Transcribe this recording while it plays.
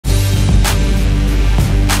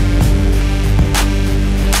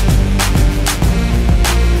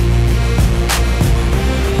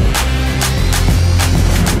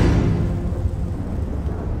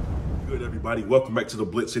welcome back to the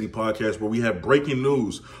BlitzCity Podcast, where we have breaking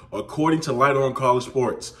news. According to Light On College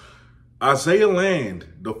Sports, Isaiah Land,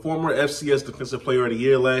 the former FCS Defensive Player of the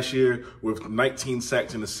Year last year with 19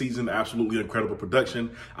 sacks in the season, absolutely incredible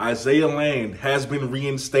production. Isaiah Land has been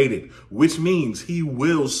reinstated, which means he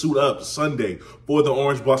will suit up Sunday for the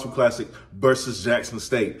Orange Blossom Classic versus Jackson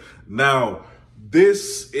State. Now,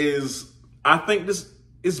 I think this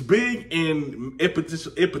is big, and it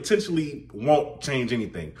potentially won't change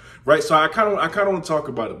anything, right? So I kind of want to talk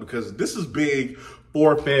about it because this is big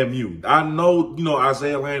for FAMU. I know,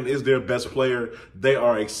 Isaiah Land is their best player. They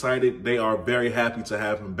are excited. They are very happy to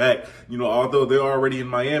have him back. Although they're already in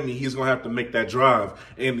Miami, he's going to have to make that drive.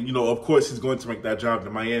 And, of course, he's going to make that drive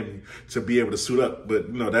to Miami to be able to suit up.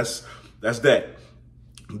 But, that's that.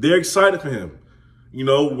 They're excited for him.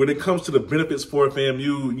 When it comes to the benefits for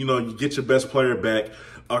FAMU, you get your best player back.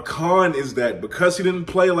 A con is that because he didn't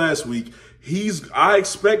play last week, I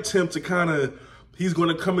expect him to he's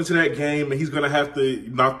going to come into that game and he's going to have to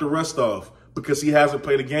knock the rust off because he hasn't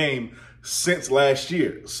played a game since last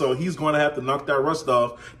year. So he's going to have to knock that rust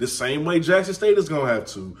off the same way Jackson State is going to have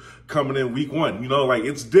to coming in week one.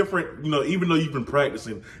 It's different, even though you've been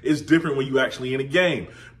practicing, it's different when you actually in a game.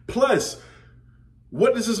 Plus,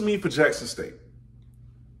 what does this mean for Jackson State?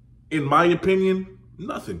 In my opinion,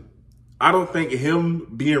 nothing. I don't think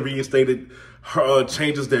him being reinstated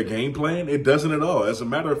changes their game plan. It doesn't at all. As a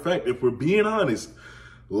matter of fact, if we're being honest,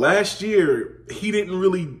 last year, he didn't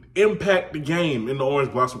really impact the game in the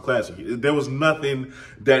Orange Blossom Classic. There was nothing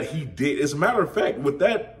that he did. As a matter of fact, with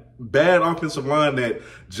that bad offensive line that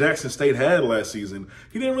Jackson State had last season,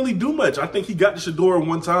 he didn't really do much. I think he got to Shedeur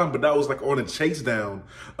one time, but that was like on a chase down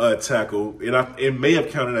tackle. And it may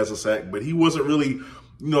have counted as a sack, but he wasn't really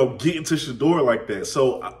getting to Shedeur like that.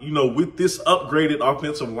 So, with this upgraded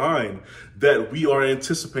offensive line that we are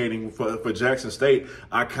anticipating for Jackson State,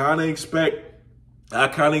 I kind of expect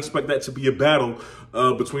that to be a battle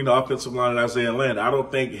between the offensive line and Isaiah Land. I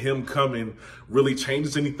don't think him coming really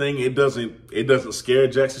changes anything. It doesn't scare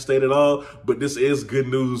Jackson State at all, but this is good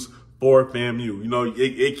news for FAMU.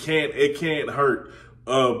 It can't hurt.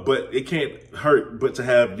 But it can't hurt but to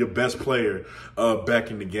have your best player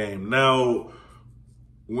back in the game. Now,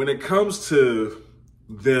 when it comes to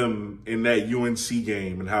them in that UNC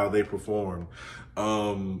game and how they perform,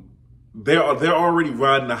 they're already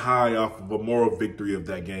riding the high off of a moral victory of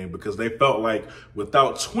that game because they felt like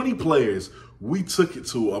without 20 players, we took it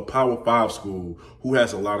to a Power 5 school who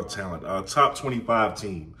has a lot of talent, a top 25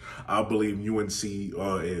 team, I believe UNC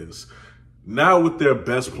is. Now with their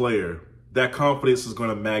best player, that confidence is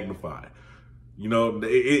going to magnify.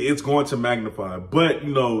 It's going to magnify. But,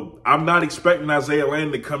 I'm not expecting Isaiah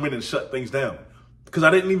Land to come in and shut things down. Because I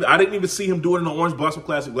didn't even see him do it in the Orange Blossom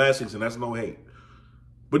Classic last season. That's no hate.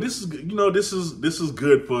 But this is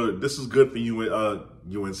good for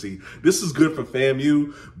UNC. This is good for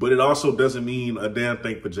FAMU, but it also doesn't mean a damn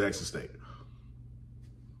thing for Jackson State.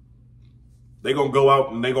 They're going to go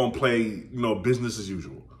out and they're going to play, business as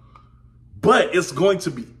usual. But it's going to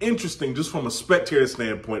be interesting just from a spectator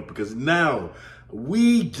standpoint because now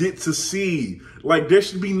we get to see, there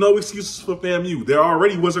should be no excuses for FAMU. There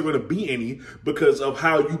already wasn't going to be any because of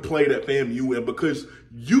how you played at FAMU and because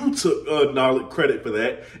you took credit for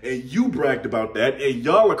that and you bragged about that and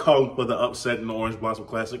y'all are calling for the upset in the Orange Blossom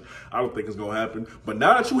Classic. I don't think it's going to happen. But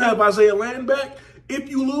now that you have Isaiah Land back, if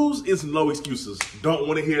you lose, it's no excuses. Don't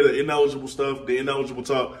want to hear the ineligible stuff, the ineligible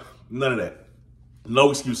talk, none of that.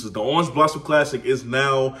 No excuses. The Orange Blossom Classic is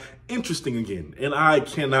now interesting again, and I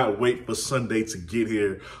cannot wait for Sunday to get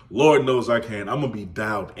here. Lord knows I can. I'm going to be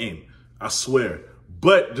dialed in. I swear.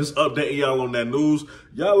 But just updating y'all on that news.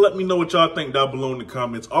 Y'all let me know what y'all think down below in the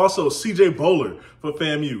comments. Also, CJ Bowler for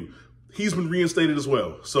FAMU. He's been reinstated as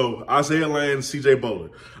well. So, Isaiah Land, CJ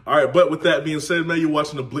Bowler. All right, but with that being said, man, you're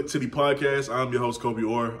watching the BlitzCity Podcast. I'm your host, Kobe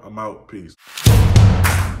Orr. I'm out. Peace.